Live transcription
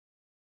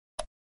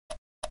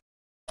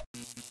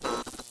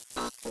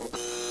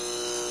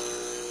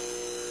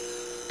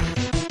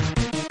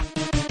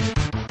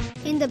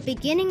In the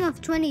beginning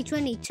of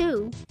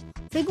 2022,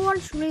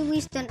 Figuarts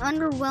released an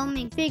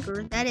underwhelming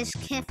figure that is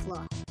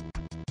Kefla.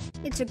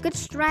 It's a good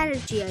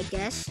strategy, I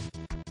guess,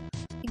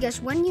 because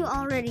when you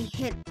already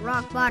hit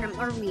rock bottom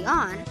early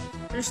on,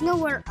 there's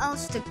nowhere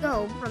else to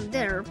go from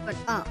there but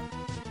up.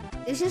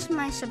 This is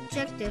my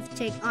subjective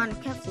take on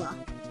Kefla.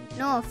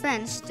 No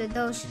offense to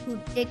those who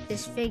dig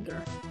this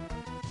figure.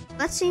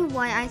 Let's see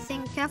why I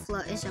think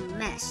Kefla is a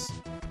mess.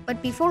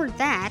 But before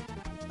that,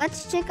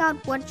 let's check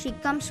out what she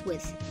comes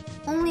with.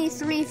 Only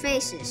 3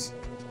 faces.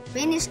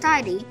 Vein is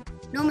tidy,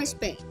 no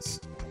mispaints,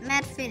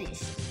 matte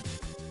finish.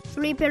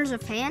 3 pairs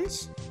of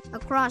hands, a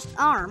crossed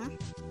arm,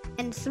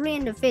 and 3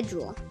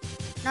 individual.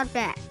 Not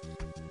bad.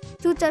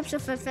 2 types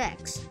of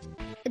effects.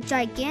 A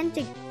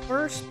gigantic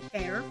burst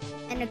pair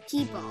and a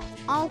key ball,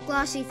 all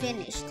glossy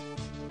finished.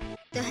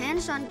 The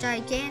hands on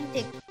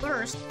gigantic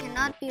burst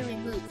cannot be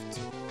removed.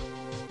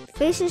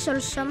 Faces are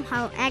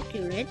somehow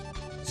accurate.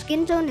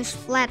 Skin tone is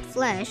flat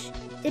flesh,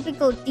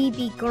 typical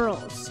DB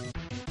girls.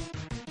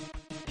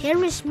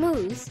 Hair is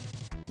smooth,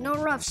 no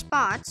rough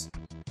spots,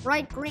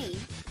 bright green,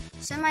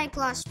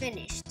 semi-gloss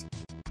finished.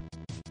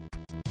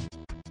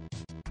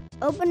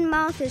 Open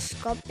mouth is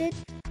sculpted.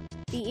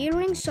 The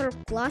earrings are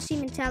glossy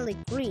metallic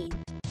green,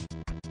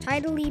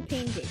 tidily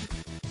painted.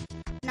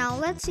 Now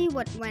let's see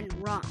what went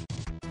wrong.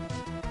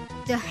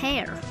 The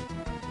hair.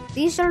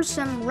 These are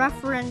some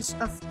reference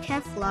of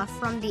Kefla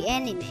from the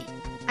anime.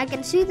 I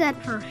can see that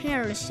her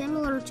hair is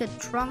similar to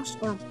Trunks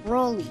or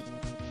Broly.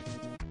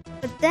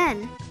 But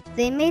then,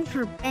 they made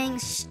her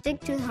bangs stick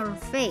to her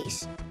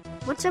face.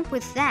 What's up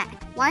with that?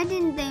 Why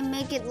didn't they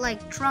make it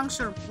like Trunks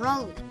or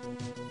Broly?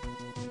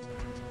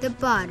 The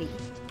body.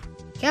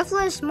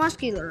 Kefla is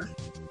muscular.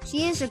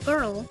 She is a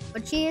girl,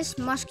 but she is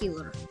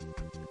muscular.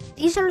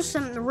 These are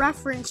some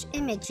reference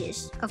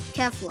images of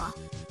Kefla.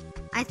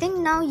 I think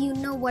now you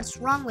know what's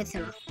wrong with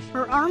her.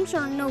 Her arms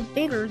are no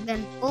bigger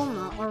than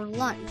Bulma or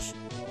Lunch.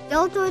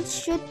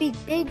 Deltoids should be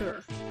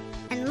bigger.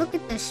 And look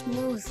at the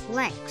smooth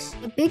legs.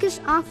 The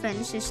biggest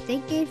offense is they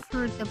gave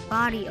her the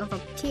body of a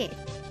kid.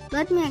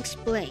 Let me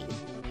explain.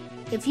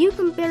 If you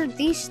compare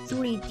these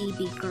 3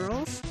 DB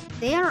girls,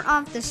 they are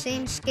of the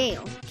same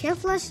scale.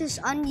 Kefla's is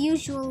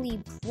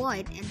unusually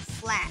wide and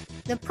flat.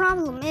 The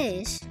problem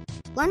is,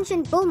 Lunch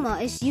and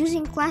Bulma is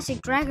using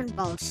classic Dragon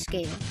Ball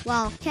scale,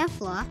 while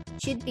Kefla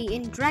should be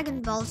in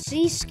Dragon Ball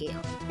Z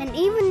scale. And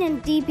even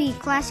in DB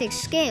classic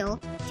scale,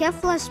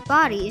 Kefla's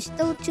body is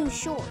still too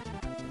short.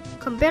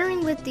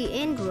 Comparing with the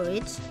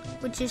androids,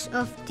 which is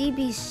of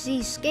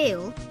DBZ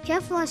scale,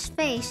 Kefla's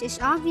face is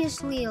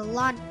obviously a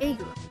lot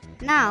bigger.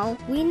 Now,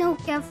 we know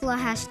Kefla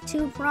has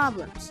 2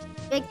 problems,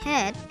 big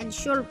head and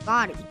short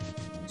body.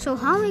 So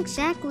how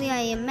exactly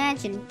I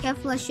imagine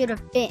Kefla should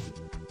have been?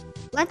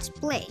 Let's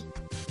play.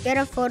 Get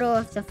a photo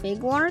of the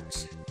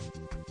Figuarts.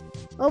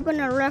 Open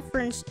a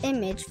reference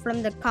image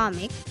from the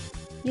comic.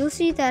 You'll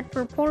see that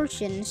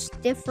proportions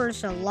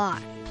differs a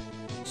lot.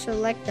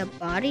 Select the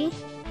body.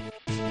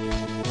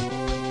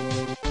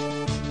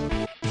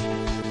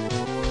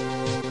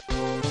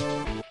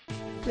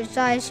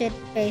 Resize it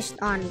based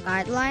on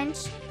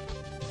guidelines.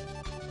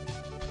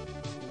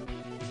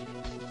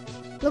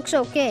 Looks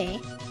okay,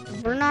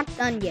 but we're not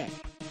done yet.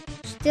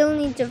 Still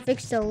need to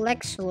fix the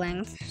legs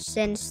length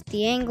since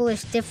the angle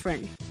is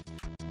different.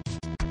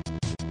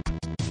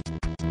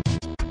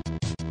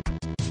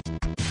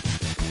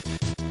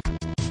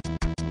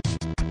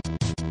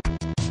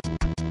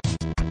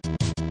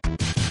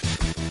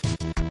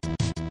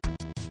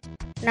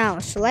 Now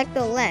select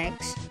the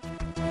legs.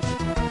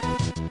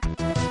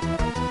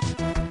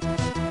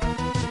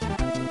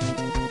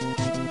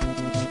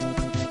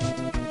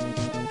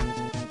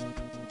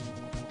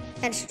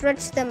 And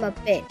stretch them a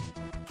bit.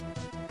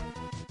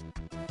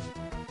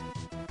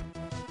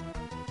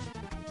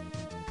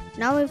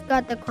 Now we've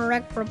got the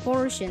correct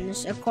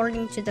proportions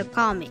according to the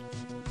comic.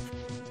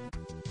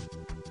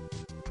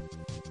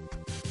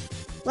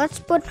 Let's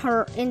put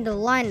her in the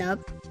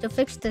lineup to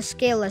fix the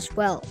scale as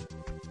well.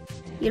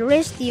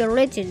 Erase the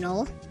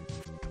original.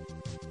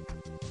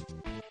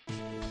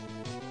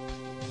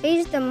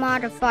 Paste the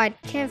modified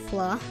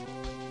Kefla.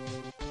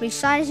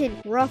 Resize it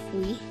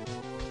roughly.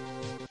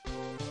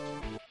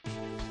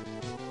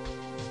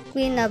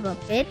 Clean up a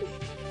bit.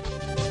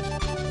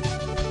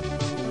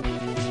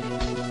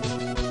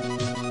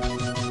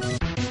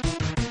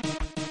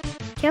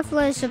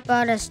 Kefla is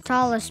about as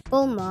tall as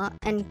Bulma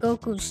and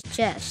Goku's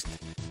chest.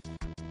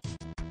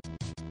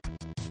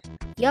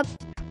 Yup,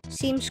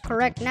 seems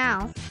correct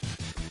now.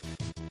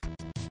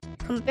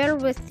 Compare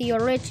with the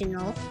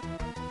original.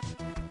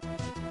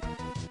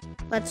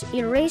 Let's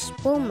erase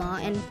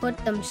Bulma and put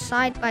them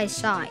side by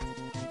side.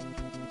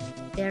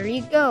 There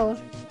you go.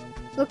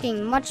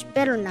 Looking much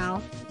better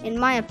now, in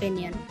my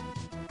opinion.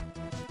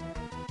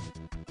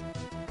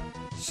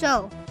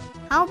 So,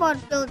 how about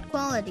build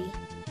quality?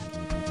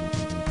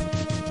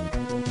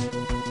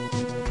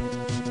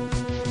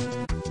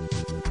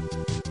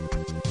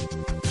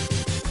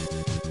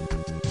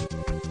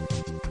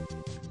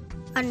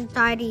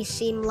 untidy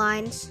seam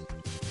lines.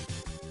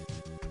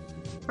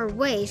 Her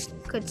waist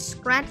could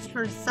scratch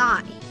her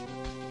thigh.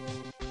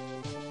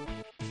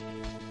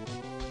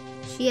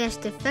 She has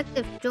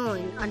defective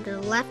joint under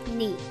left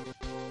knee.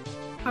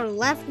 Her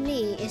left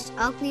knee is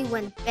ugly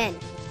when bent.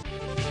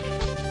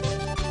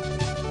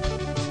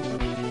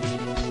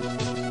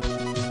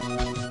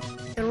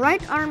 The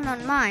right arm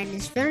on mine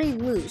is very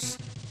loose.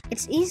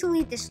 It's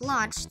easily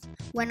dislodged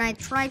when I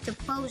try to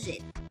pose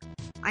it.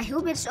 I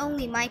hope it's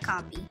only my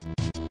copy.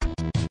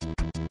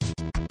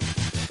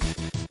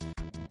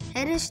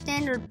 Head is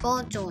standard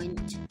ball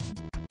joint.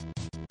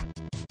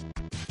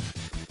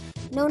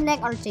 No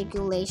neck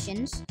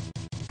articulations.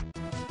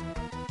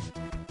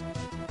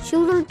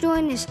 Shoulder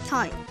joint is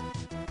tight.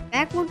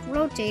 Backward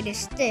rotate is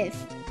stiff.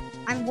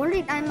 I'm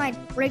worried I might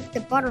break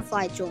the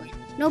butterfly joint.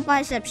 No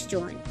biceps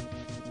joint.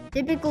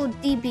 Typical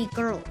DB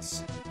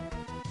girls.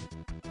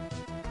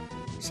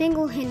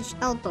 Single hinge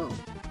elbow.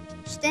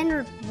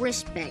 Standard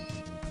wrist peg.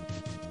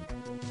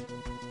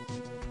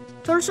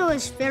 Torso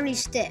is very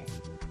stiff,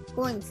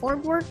 going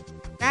forward,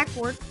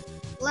 backward,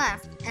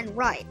 left, and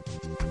right.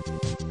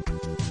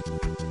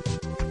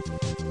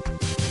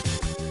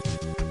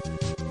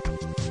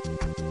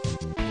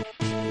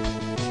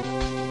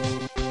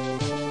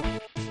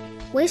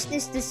 Waist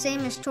is the same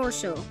as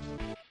torso.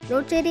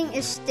 Rotating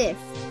is stiff.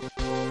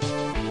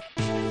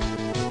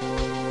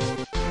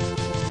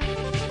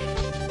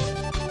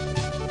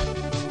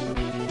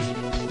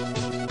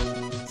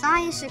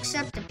 Thigh is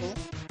acceptable.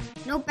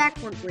 No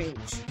backward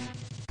range.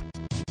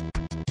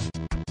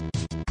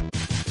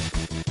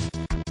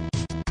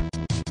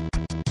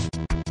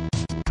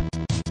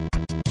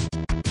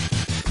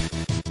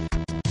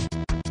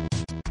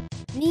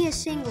 Knee is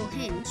single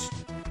hinge.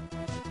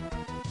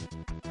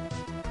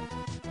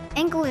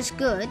 Ankle is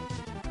good.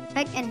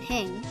 Peg and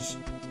hinge.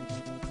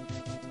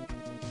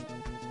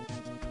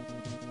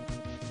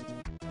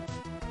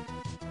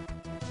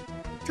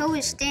 Toe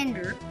is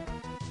standard.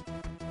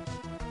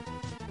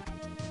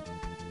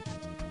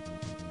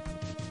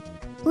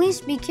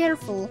 Please be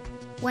careful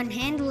when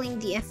handling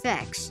the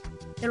effects.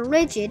 They're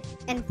rigid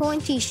and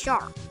pointy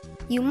sharp.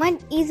 You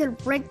might either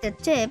break the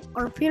tip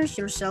or pierce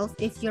yourself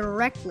if you're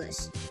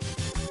reckless.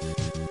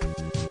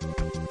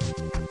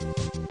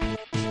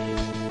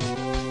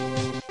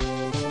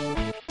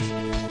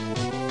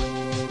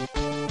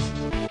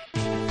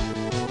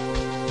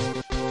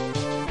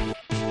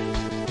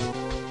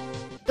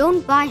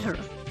 Don't buy her.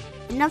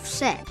 Enough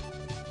said.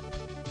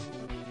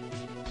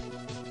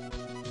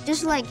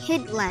 Just like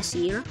Hit last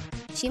year,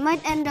 she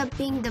might end up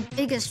being the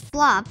biggest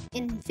flop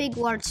in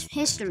Figuarts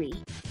history.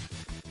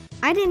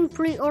 I didn't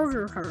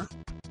pre-order her,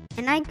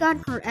 and I got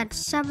her at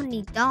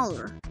 $70,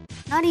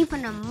 not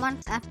even a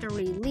month after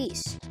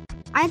release.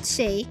 I'd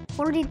say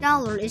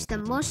 $40 is the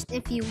most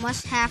if you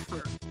must have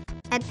her.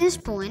 At this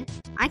point,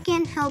 I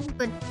can't help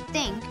but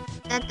think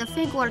that the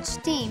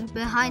Figuarts team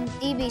behind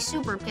DB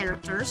Super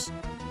Characters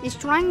is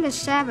trying to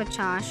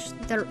sabotage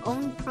their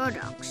own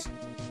products.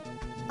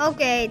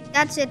 Okay,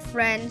 that's it,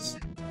 friends.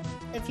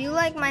 If you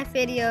like my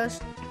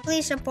videos,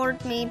 please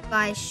support me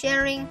by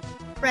sharing,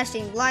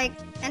 pressing like,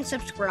 and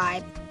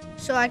subscribe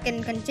so I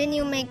can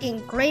continue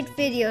making great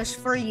videos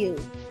for you.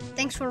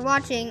 Thanks for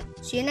watching.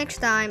 See you next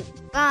time.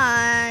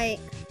 Bye!